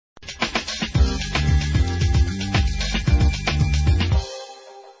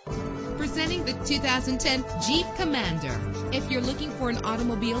2010 Jeep Commander. If you're looking for an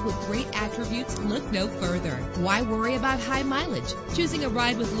automobile with great attributes, look no further. Why worry about high mileage? Choosing a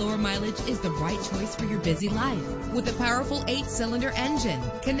ride with lower mileage is the right choice for your busy life. With a powerful 8-cylinder engine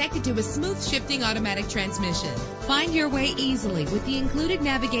connected to a smooth shifting automatic transmission, find your way easily with the included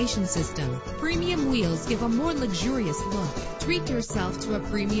navigation system. Premium wheels give a more luxurious look. Treat yourself to a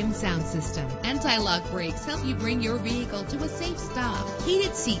premium sound system. Anti-lock brakes help you bring your vehicle to a safe stop.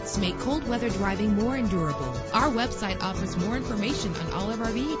 Heated seats make cold weather driving more endurable. Our website offers more information on all of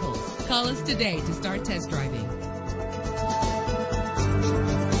our vehicles. Call us today to start test driving.